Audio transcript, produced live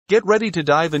Get ready to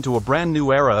dive into a brand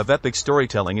new era of epic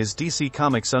storytelling as DC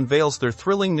Comics unveils their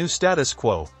thrilling new status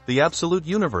quo, the Absolute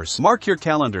Universe. Mark your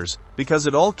calendars, because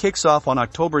it all kicks off on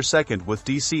October 2nd with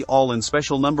DC All-In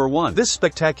Special Number 1. This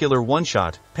spectacular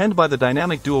one-shot, penned by the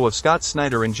dynamic duo of Scott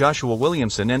Snyder and Joshua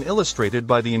Williamson and illustrated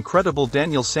by the incredible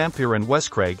Daniel Sampere and Wes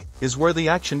Craig, is where the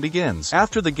action begins.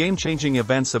 After the game-changing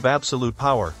events of Absolute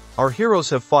Power, our heroes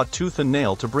have fought tooth and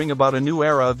nail to bring about a new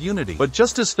era of unity. But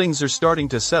just as things are starting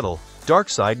to settle,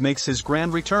 Darkseid makes his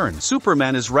grand return.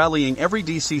 Superman is rallying every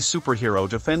DC superhero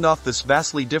to fend off this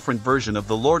vastly different version of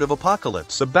the Lord of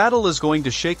Apocalypse. The battle is going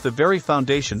to shake the very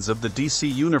foundations of the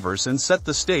DC universe and set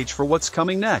the stage for what's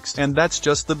coming next. And that's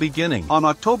just the beginning. On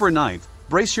October 9th,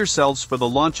 brace yourselves for the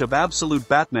launch of Absolute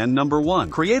Batman number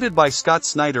 1. Created by Scott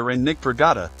Snyder and Nick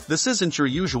Dragotta, this isn't your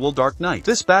usual Dark Knight.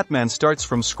 This Batman starts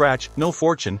from scratch, no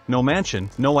fortune, no mansion,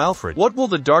 no Alfred. What will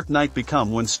the Dark Knight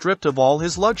become when stripped of all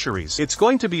his luxuries? It's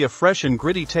going to be a fresh and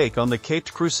gritty take on the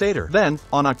Caped Crusader. Then,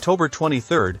 on October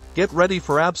 23rd, get ready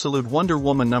for Absolute Wonder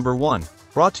Woman number 1.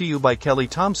 Brought to you by Kelly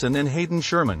Thompson and Hayden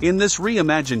Sherman. In this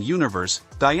reimagined universe,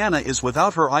 Diana is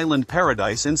without her island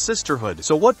paradise and sisterhood.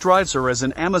 So what drives her as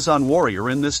an Amazon warrior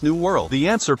in this new world? The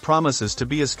answer promises to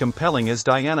be as compelling as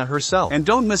Diana herself. And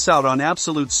don't miss out on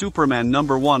Absolute Superman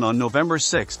number 1 on November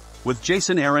 6th. With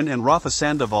Jason Aaron and Rafa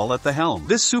Sandoval at the helm.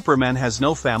 This Superman has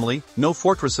no family, no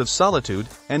fortress of solitude,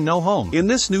 and no home. In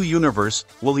this new universe,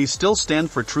 will he still stand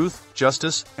for truth,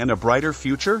 justice, and a brighter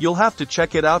future? You'll have to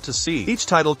check it out to see. Each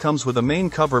title comes with a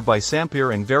main cover by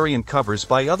Sampere and variant covers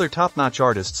by other top-notch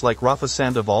artists like Rafa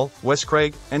Sandoval, Wes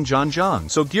Craig, and John Jong.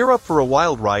 So gear up for a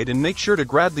wild ride and make sure to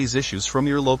grab these issues from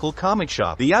your local comic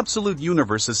shop. The Absolute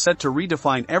Universe is set to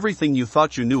redefine everything you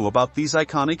thought you knew about these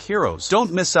iconic heroes.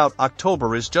 Don't miss out.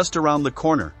 October is just around the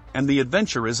corner, and the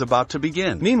adventure is about to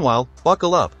begin. Meanwhile,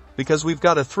 buckle up, because we've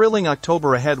got a thrilling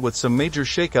October ahead with some major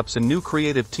shakeups and new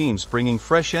creative teams bringing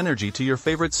fresh energy to your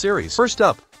favorite series. First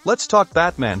up, let's talk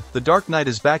Batman. The Dark Knight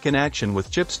is back in action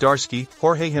with Chip Zdarsky,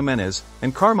 Jorge Jimenez,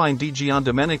 and Carmine Di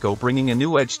Giandomenico bringing a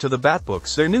new edge to the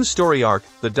Batbooks. Their new story arc,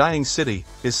 The Dying City,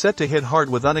 is set to hit hard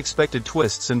with unexpected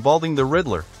twists involving the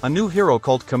Riddler, a new hero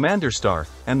called Commander Star,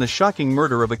 and the shocking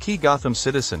murder of a key Gotham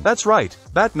citizen. That's right,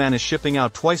 Batman is shipping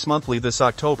out twice monthly this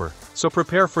October, so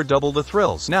prepare for double the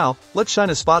thrills. Now, let's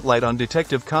shine a spotlight on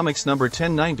Detective Comics number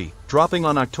 1090. Dropping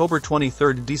on October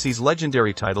 23rd, DC's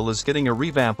legendary title is getting a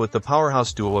revamp with the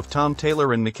powerhouse duo of Tom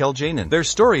Taylor and Mikkel Janin. Their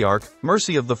story arc,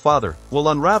 Mercy of the Father, will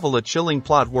unravel a chilling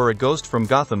plot where a ghost from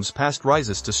Gotham's past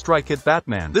rises to strike at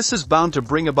Batman. This is bound to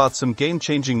bring about some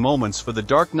game-changing moments for the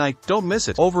Dark Knight. Don't miss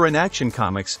it. Over in Action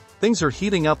Comics, things are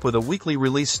heating up with a weekly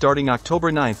release starting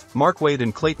October 9th. Mark Waid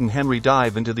and Clayton Henry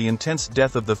dive into the intense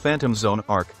Death of the Phantom Zone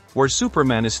arc, where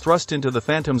Superman is thrust into the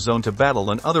Phantom Zone to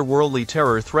battle an otherworldly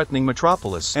terror threatening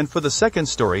Metropolis. And for the second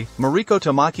story, Mariko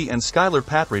Tamaki and Skylar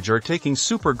Patridge are taking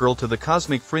Supergirl to the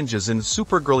cosmic fringes in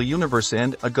Supergirl Universe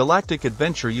and a galactic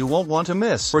adventure you won't want to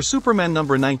miss. For Superman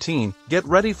number 19, get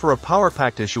ready for a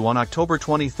power-packed issue on October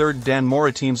 23rd. Dan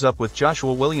Mora teams up with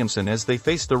Joshua Williamson as they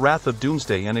face the wrath of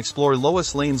Doomsday and explore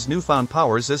Lois Lane's newfound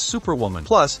powers as Superwoman.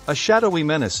 Plus, a shadowy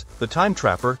menace, the Time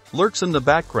Trapper, lurks in the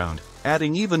background,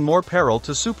 adding even more peril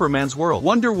to Superman's world.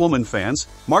 Wonder Woman fans,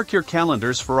 mark your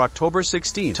calendars for October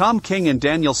 16. Tom King and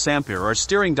Daniel Sampere are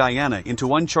steering Diana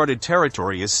into uncharted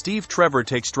territory as Steve Trevor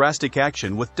takes drastic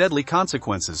action with deadly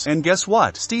consequences. And guess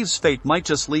what? Steve's fate might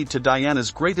just lead to Diana's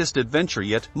greatest adventure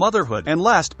yet, motherhood. And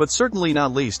last but certainly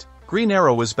not least, Green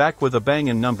Arrow is back with a bang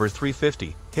in number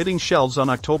 350, hitting shelves on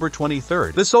October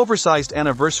 23rd. This oversized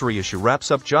anniversary issue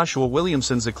wraps up Joshua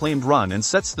Williamson's acclaimed run and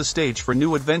sets the stage for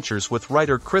new adventures with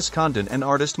writer Chris Condon and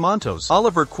artist Montos.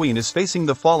 Oliver Queen is facing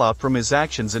the fallout from his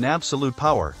actions in Absolute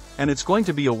Power, and it's going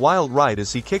to be a wild ride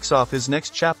as he kicks off his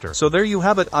next chapter. So there you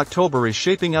have it. October is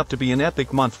shaping up to be an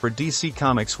epic month for DC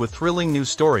Comics with thrilling new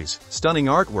stories, stunning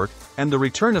artwork, and the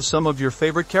return of some of your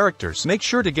favorite characters. Make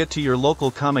sure to get to your local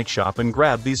comic shop and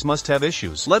grab these must-have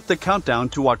issues. Let the countdown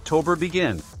to October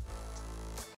begin.